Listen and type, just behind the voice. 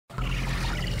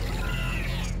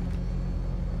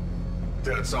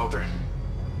Lieutenant Salter.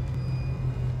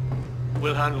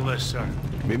 We'll handle this, sir.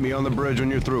 Meet me on the bridge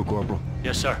when you're through, Corporal.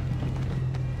 Yes, sir.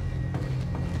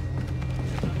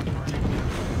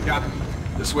 Captain,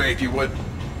 this way if you would.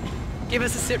 Give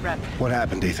us a sit rep. What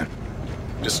happened, Ethan?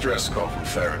 Distress call from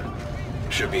Farron.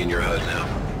 Should be in your HUD now.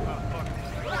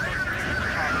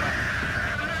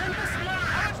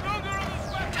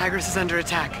 Tigris is under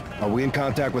attack. Are we in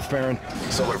contact with Farron?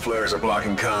 Solar flares are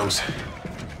blocking comms.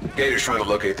 Gator's trying to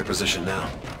locate their position now.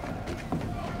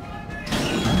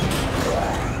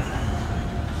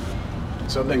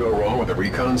 Something go wrong with the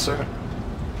recon, sir?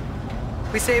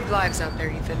 We saved lives out there,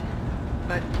 Ethan.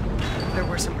 But there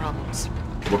were some problems.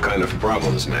 What kind of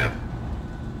problems, ma'am?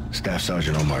 Staff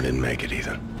Sergeant Omar didn't make it,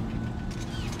 Ethan.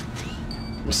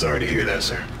 I'm sorry to hear that,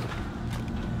 sir.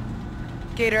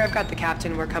 Gator, I've got the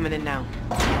captain. We're coming in now.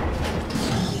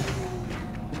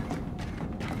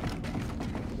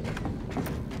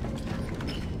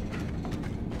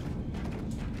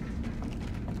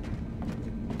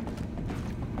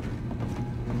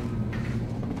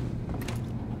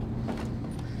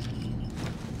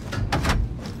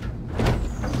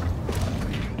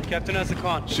 Captain has the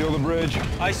con. Seal the bridge.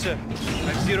 Aye, sir.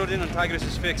 I've zeroed in on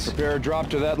Tigris' fix. Prepare a drop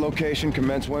to that location.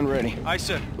 Commence when ready. Aye,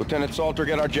 sir. Lieutenant Salter,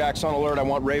 get our jacks on alert. I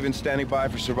want Ravens standing by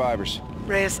for survivors.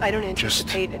 Reyes, I don't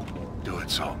anticipate it. Do it,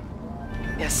 Salt.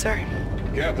 Yes, sir.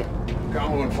 Captain,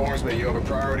 Combo informs me you have a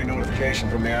priority notification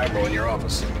from the Admiral in your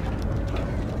office.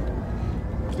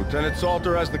 Lieutenant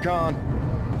Salter has the con.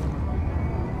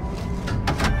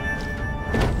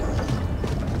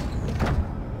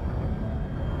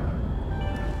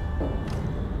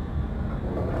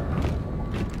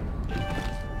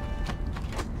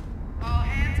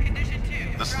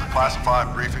 This is a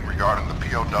classified briefing regarding the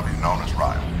POW known as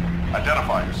Ryan.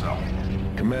 Identify yourself.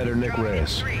 Commander Nick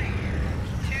Reyes. 3, 2,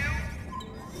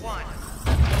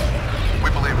 1. We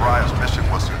believe Ryan's mission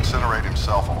was to incinerate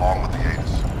himself along with the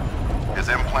Aegis. His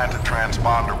implanted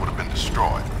transponder would have been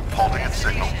destroyed, halting its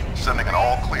signal, sending an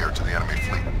all clear to the enemy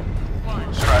fleet.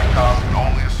 Stratcom can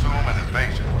only assume an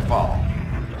invasion would follow.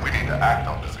 We need to act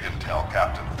on this intel,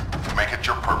 Captain. Make it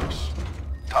your purpose.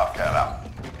 Top Cat out.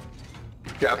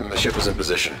 Captain, the ship is in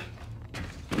position.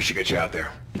 We should get you out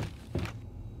there.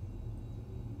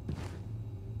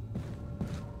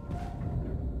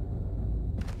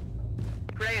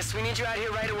 Reyes, we need you out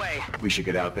here right away. We should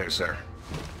get out there, sir.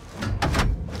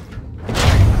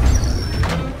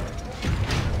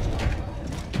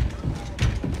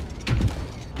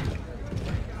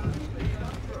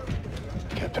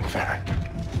 Captain Farron.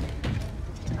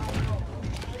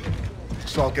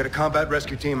 Salt, get a combat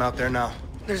rescue team out there now.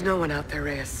 There's no one out there,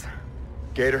 Reyes.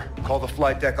 Gator, call the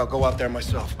flight deck. I'll go out there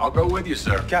myself. I'll go with you,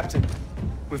 sir. Captain,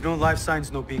 we've no live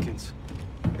signs, no beacons.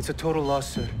 It's a total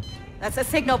loss, sir. That's a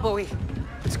signal buoy.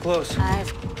 It's close.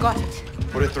 I've got it.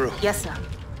 Put it through. Yes, sir.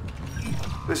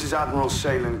 This is Admiral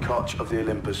Salen Koch of the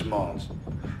Olympus Mons.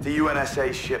 The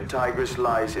UNSA ship Tigris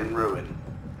lies in ruin.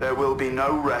 There will be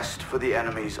no rest for the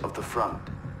enemies of the front.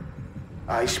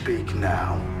 I speak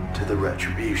now to the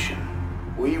Retribution.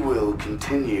 We will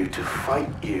continue to fight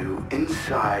you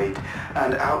inside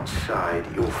and outside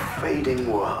your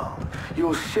fading world.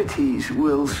 Your cities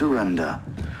will surrender.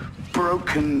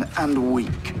 Broken and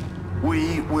weak,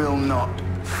 we will not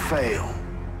fail.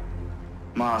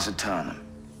 Mars Eternum.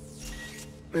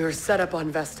 We were set up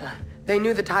on Vesta. They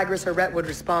knew the Tigris or Rhett would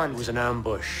respond. It was an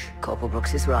ambush. Corporal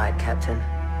Brooks is right, Captain.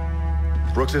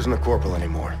 Brooks isn't a corporal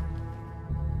anymore.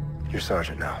 You're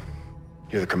Sergeant now.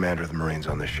 You're the commander of the Marines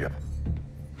on this ship.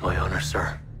 My honor,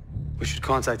 sir. We should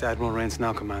contact Admiral Rains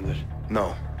now, Commander.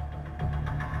 No.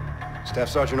 Staff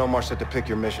Sergeant Omar said to pick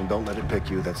your mission. Don't let it pick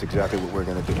you. That's exactly what we're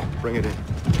gonna do. Bring it in.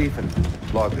 Ethan,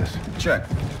 log this. Check.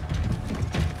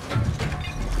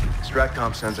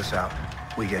 Stratcom sends us out.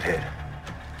 We get hit.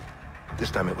 This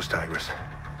time it was Tigris.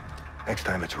 Next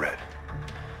time it's Red.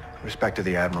 Respect to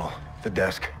the Admiral. The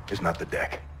desk is not the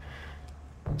deck.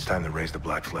 It's time to raise the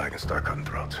black flag and start cutting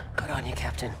throats. Good on you,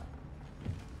 Captain.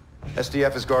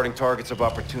 SDF is guarding targets of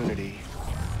opportunity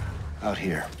out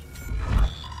here.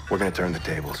 We're gonna turn the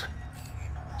tables.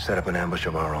 Set up an ambush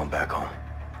of our own back home.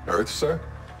 Earth, sir?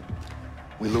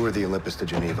 We lure the Olympus to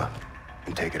Geneva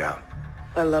and take it out.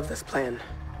 I love this plan.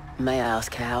 May I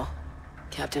ask how,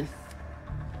 Captain?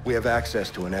 We have access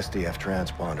to an SDF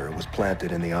transponder. It was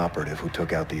planted in the operative who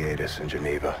took out the Aegis in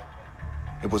Geneva.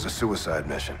 It was a suicide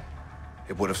mission.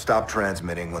 It would have stopped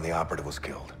transmitting when the operative was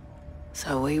killed.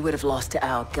 So we would have lost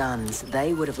our guns.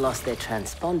 They would have lost their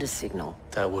transponder signal.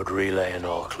 That would relay an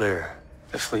all clear.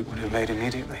 The fleet would have made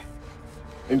immediately.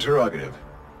 Interrogative.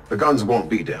 The guns won't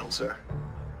be down, sir.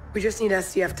 We just need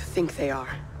SDF to think they are.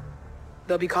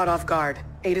 They'll be caught off guard.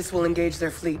 Aegis will engage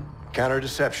their fleet.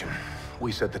 Counter-deception.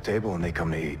 We set the table and they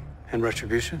come to eat. And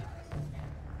retribution?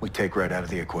 We take Red out of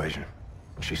the equation.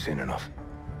 She's seen enough.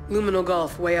 Luminal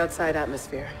Gulf, way outside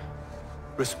atmosphere.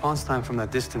 Response time from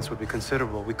that distance would be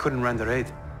considerable. We couldn't render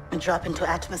aid. A drop into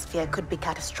atmosphere could be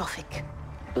catastrophic.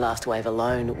 Blast wave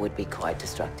alone would be quite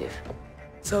destructive.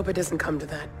 Let's hope it doesn't come to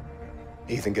that.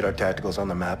 Ethan, get our tacticals on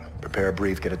the map. Prepare a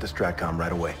brief, get it to Stratcom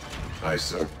right away. Aye,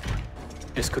 sir.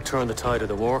 This could turn the tide of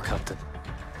the war, Captain.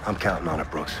 I'm counting on it,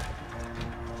 Brooks.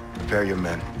 Prepare your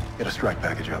men. Get a strike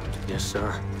package up. Yes,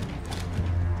 sir.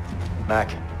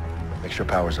 Mac, make sure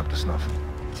power's up to snuff.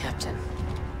 Captain.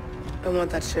 I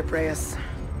want that ship, Reyes.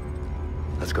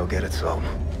 Let's go get it, so.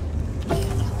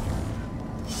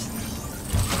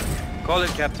 Call it,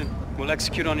 Captain. We'll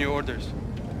execute on your orders.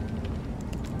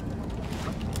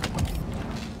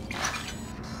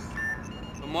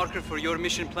 A marker for your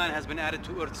mission plan has been added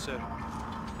to Earth, sir.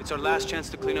 It's our last chance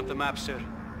to clean up the map, sir.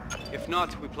 If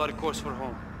not, we plot a course for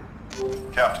home.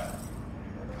 Captain,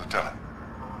 Lieutenant,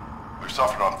 we've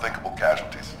suffered unthinkable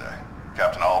casualties today.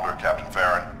 Captain Alder, Captain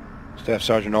Farron. Staff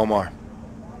Sergeant Omar.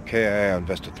 KIA on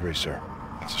Vesta 3, sir.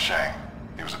 It's a shame.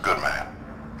 He was a good man,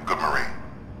 a good Marine.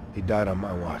 He died on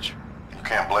my watch. You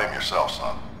can't blame yourself,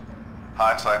 son.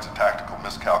 Hindsight's a tactical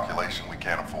miscalculation we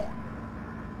can't afford.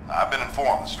 I've been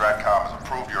informed that Stratcom has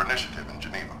approved your initiative in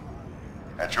Geneva.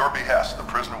 At your behest, the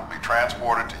prisoner will be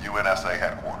transported to UNSA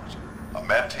headquarters. A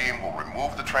med team will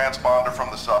remove the transponder from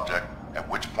the subject, at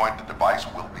which point the device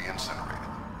will be incinerated.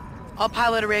 I'll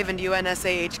pilot a Raven to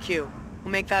UNSA HQ.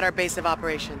 We'll make that our base of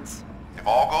operations. If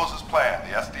all goes as planned,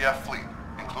 the SDF fleet,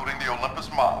 including the Olympus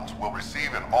Mountains, will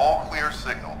receive an all-clear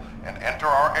signal and enter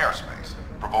our airspace,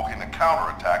 provoking a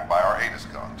counterattack by our Aegis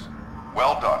guns.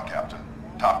 Well done, Captain.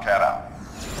 Top Cat out.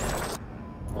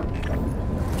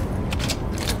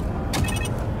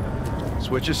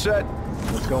 Switch is set.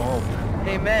 Let's go home.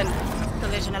 Amen.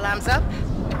 Collision alarms up.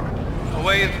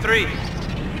 Away in 3, 2,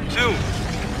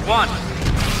 1.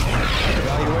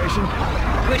 Evaluation?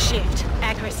 Good shift.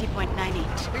 Accuracy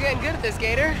 .98. We're getting good at this,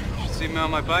 Gator. See me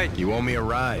on my bike. You owe me a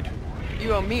ride.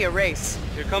 You owe me a race.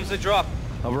 Here comes the drop.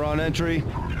 Hover on entry.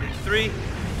 In 3,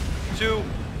 2,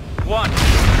 1.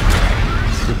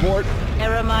 Report.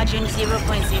 Error margin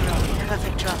 0.0.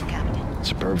 Perfect drop, Captain.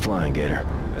 Superb flying, Gator.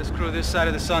 Best crew this side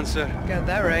of the sun, sir. Got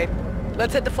that right.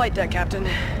 Let's hit the flight deck, Captain.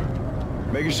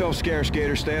 Make yourself scarce,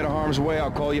 Gator. Stay out of harm's way.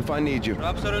 I'll call you if I need you.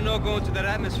 Drops are a no-go into that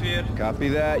atmosphere. Copy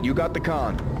that. You got the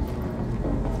con.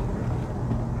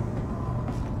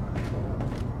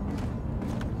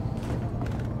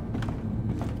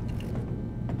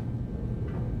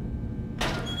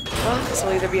 Well, this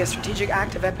will either be a strategic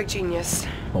act of epic genius,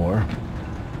 Or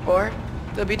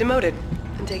they'll be demoted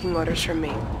and taking orders from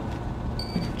me.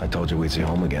 I told you we'd see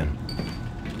home again.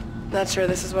 Not sure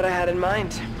this is what I had in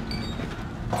mind.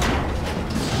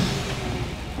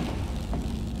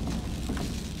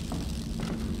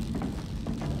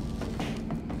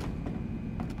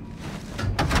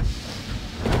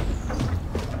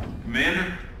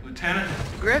 Commander, Lieutenant,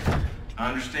 Griff, I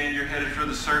understand you're headed for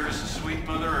the surface of sweet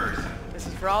Mother Earth. this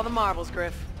is for all the marbles,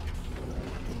 Griff.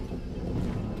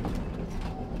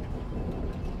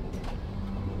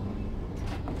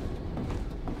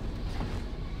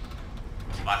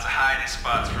 Lots of hiding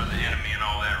spots for the enemy and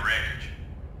all that wreckage.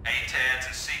 ATADs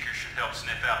and Seekers should help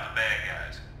sniff out the bad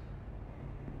guys.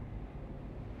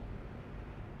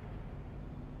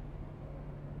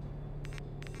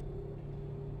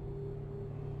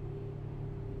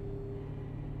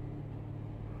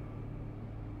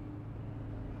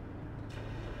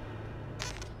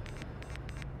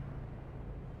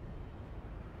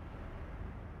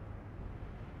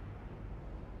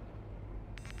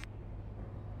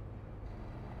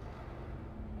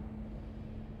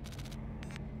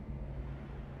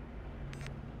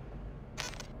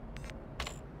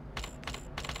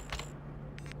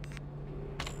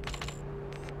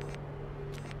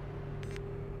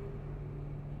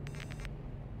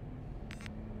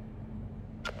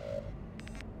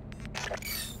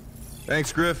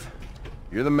 Thanks, Griff.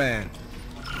 You're the man.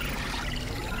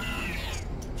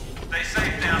 Stay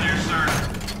safe down there, sir.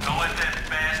 Don't let that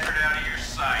bastard out of your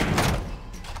sight.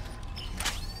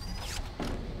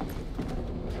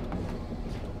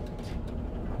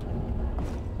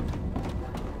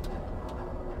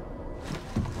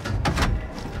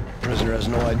 Prisoner has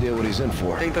no idea what he's in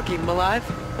for. Think they'll keep him alive?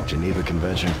 Geneva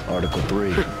Convention, Article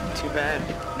 3. Too bad.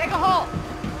 Make a hole!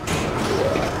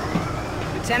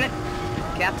 Lieutenant?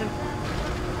 Captain?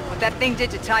 What that thing did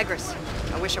to Tigris.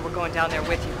 I wish I were going down there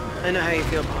with you. I know how you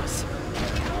feel, boss.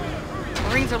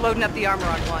 Marines are loading up the armor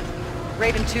on 1.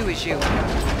 Raven 2 is you.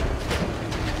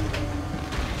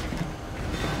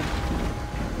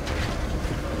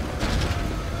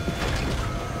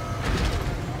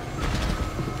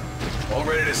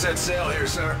 ready to set sail here,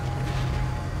 sir.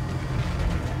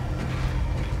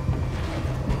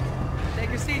 Take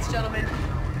your seats, gentlemen.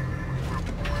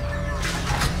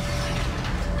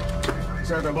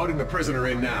 Sir, they're loading the prisoner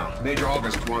in now. Major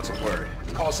August wants a word.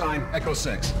 Call sign Echo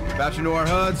 6. Patch into our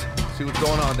HUDs, see what's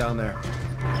going on down there.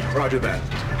 Roger that.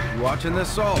 You watching this,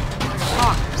 Saul?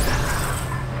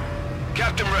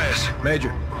 Captain Reyes.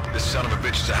 Major. This son of a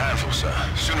bitch is a handful, sir.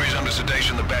 Sooner he's under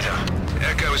sedation, the better.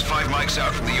 Echo is 5 mics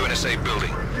out from the UNSA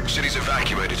building. City's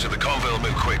evacuated, so the convoy will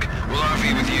move quick. We'll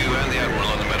RV with you and the Admiral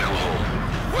on the medical hall.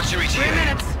 What's your ETA? 3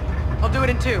 minutes. I'll do it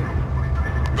in 2.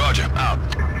 Roger, out.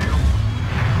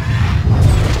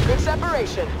 Good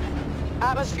separation.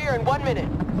 Atmosphere in 1 minute.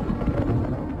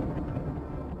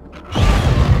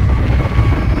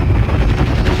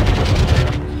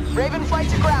 Raven flight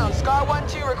to ground. Scar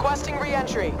 1-2 requesting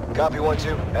re-entry. Copy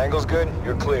 1-2. Angle's good.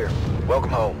 You're clear.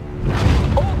 Welcome home.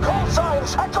 All call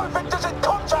signs. Echo Victor's in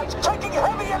contact. Taking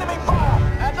heavy enemy fire.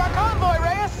 That's our convoy,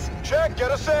 Reyes. Check.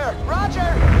 Get us there.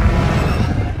 Roger.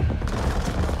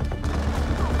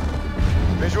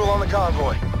 Visual on the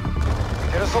convoy.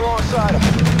 Get us alongside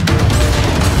him.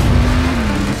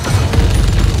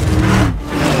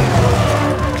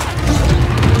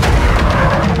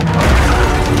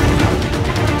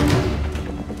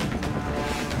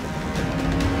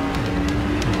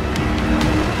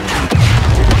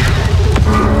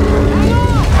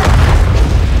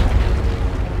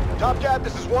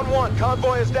 This is 1-1.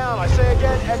 Convoy is down. I say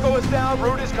again, Echo is down.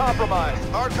 Route is compromised.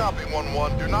 Hard copy,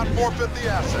 1-1. Do not forfeit the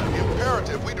asset.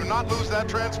 Imperative we do not lose that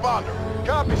transponder.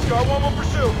 Copy. Scar 1 will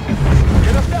pursue.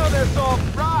 Get us down there, Saul.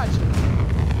 Raj.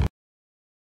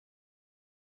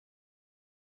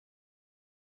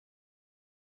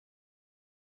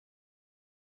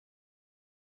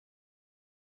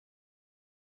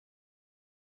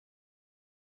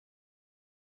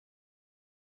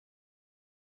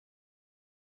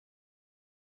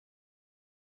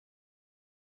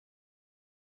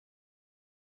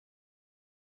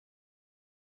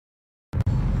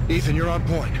 Ethan, you're on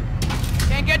point.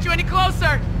 Can't get you any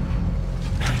closer.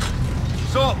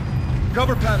 Saul,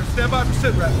 cover pattern. Stand by for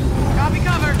sit rep. Copy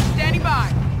cover. Standing by.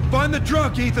 Find the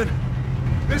drunk, Ethan.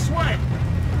 This way!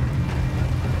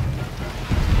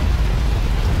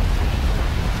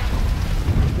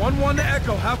 1-1 to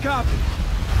Echo. How copy?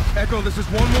 Echo, this is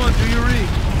 1-1. Do you read?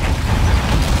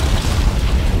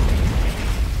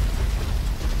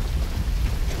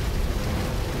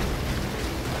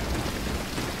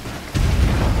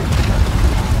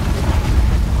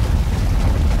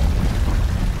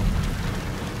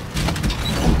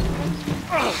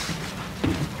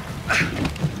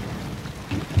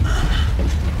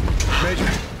 Major,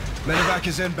 medevac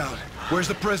is inbound. Where's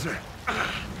the prisoner?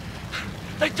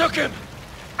 They took him!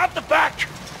 At the back!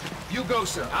 You go,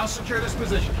 sir. I'll secure this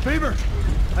position. Beaver,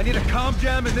 I need a comm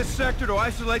jam in this sector to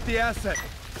isolate the asset.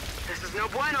 This is no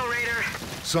bueno, Raider.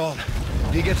 Salt,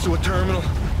 if he gets to a terminal,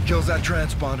 kills that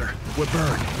transponder, we're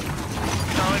burned.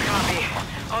 Solid copy.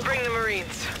 I'll bring the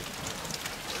Marines.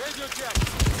 Radio check.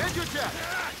 Radio check.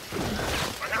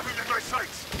 I have him in my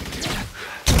sights.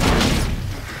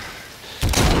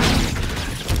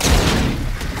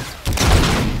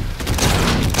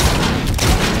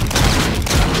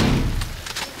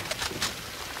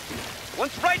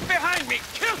 One's right behind me!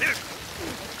 Kill him!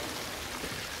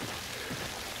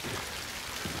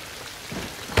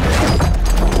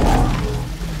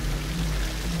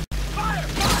 Fire!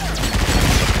 Fire!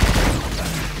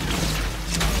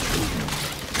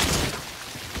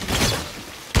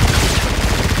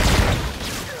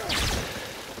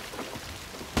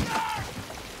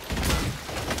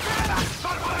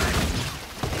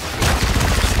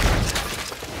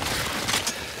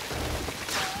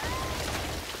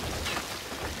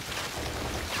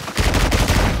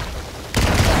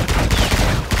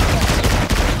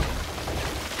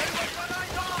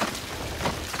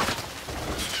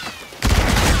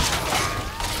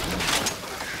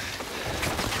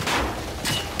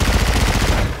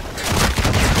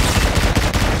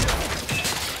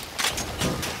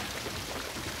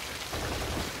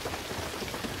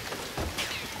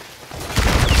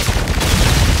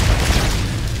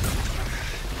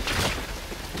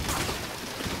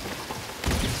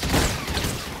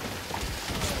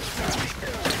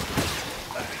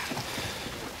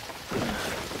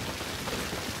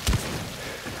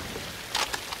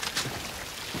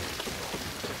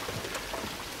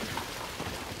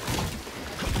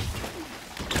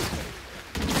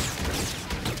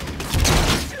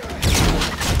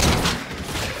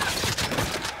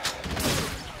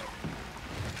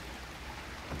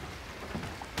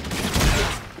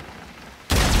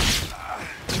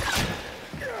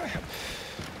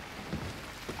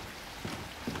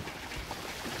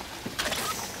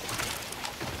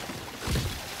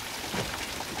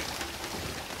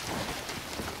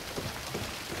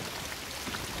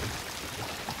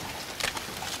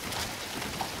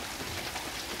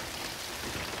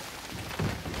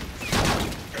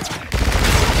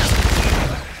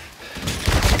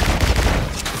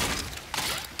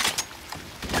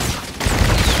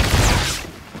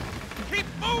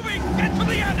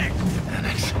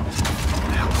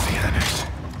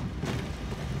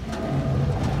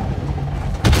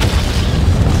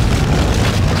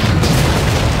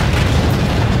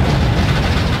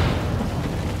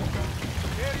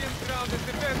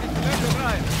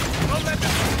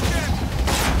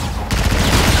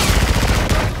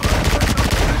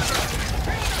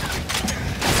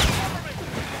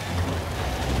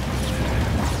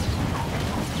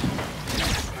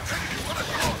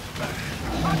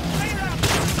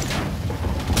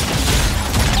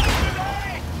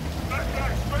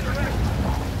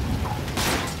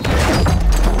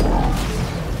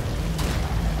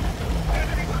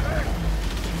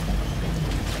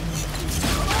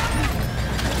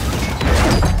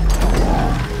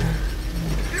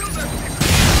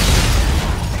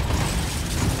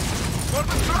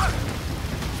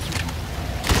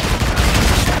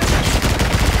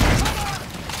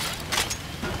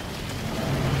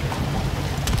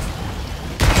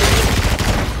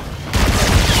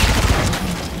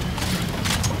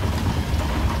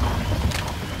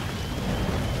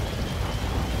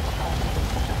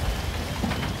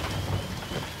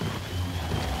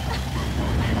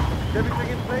 Is everything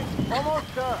in place?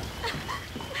 Almost, sir.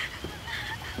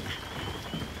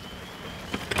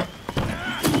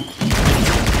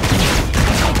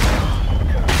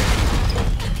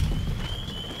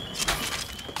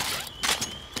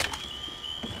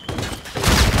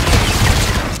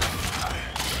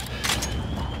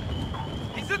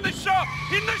 He's in the shop!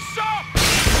 In the shop!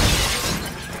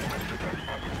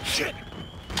 Shit!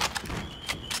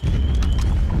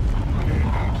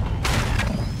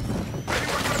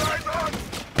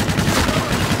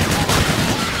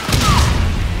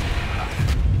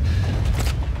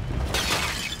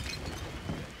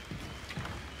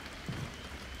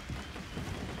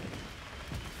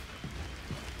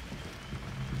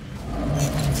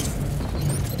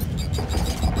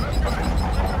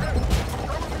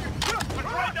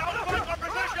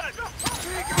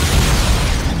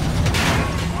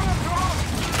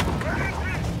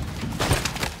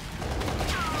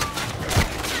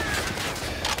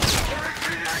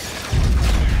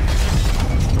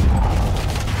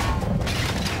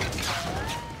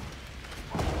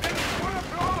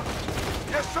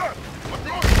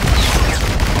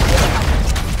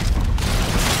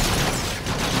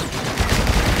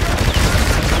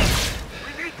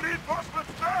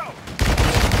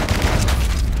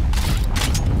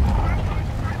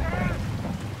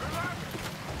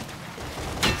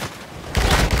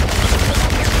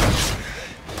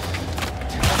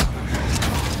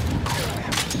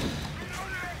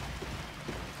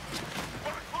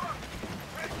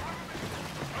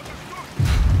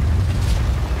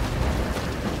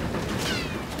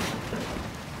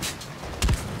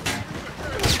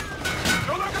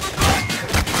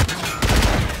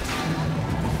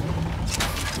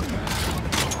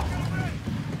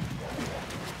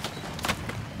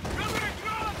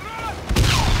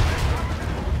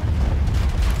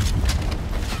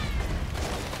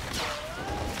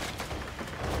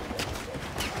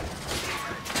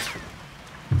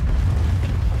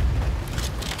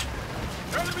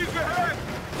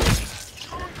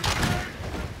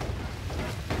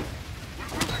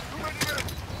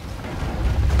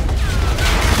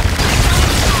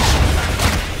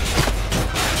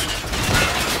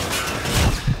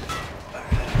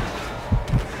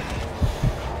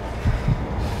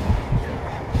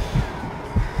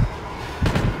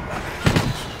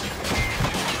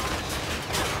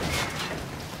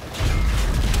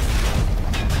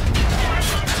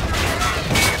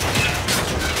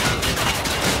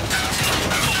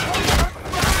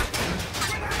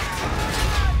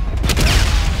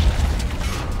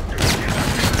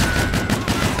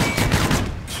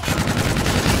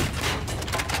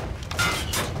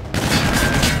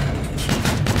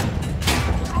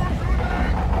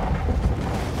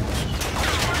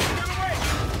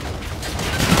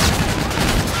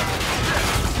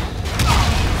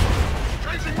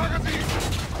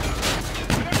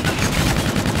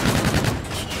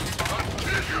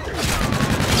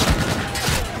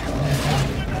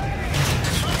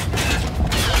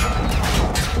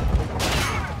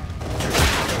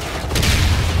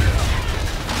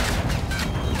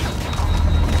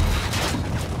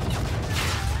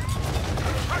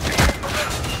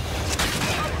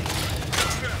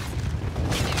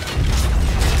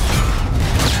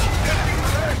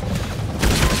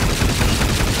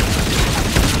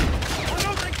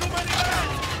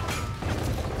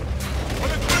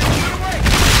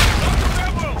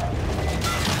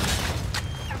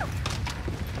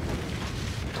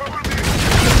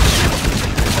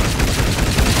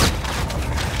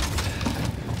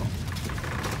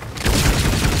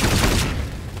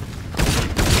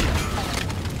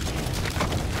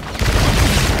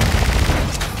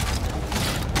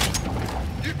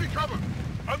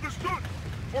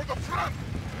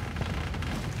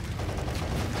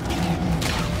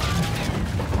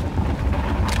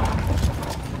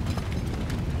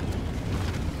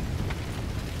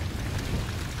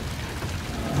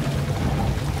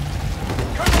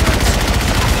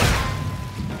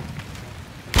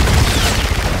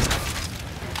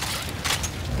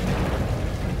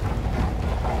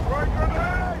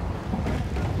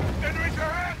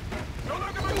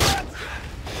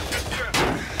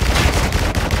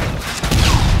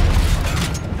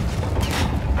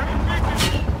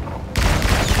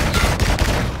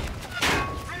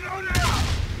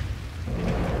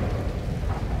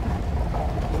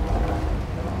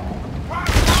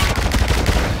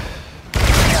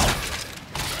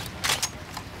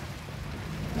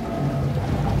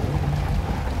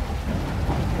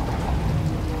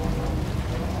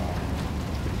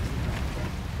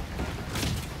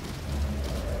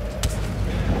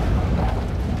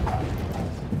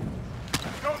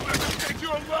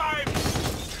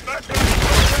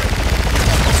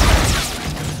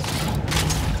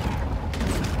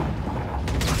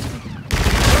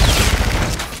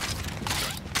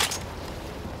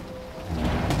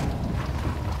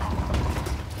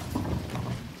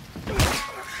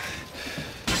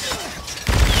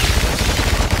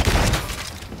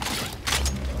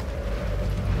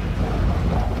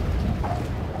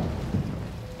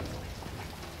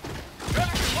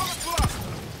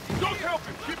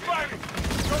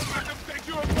 Don't let them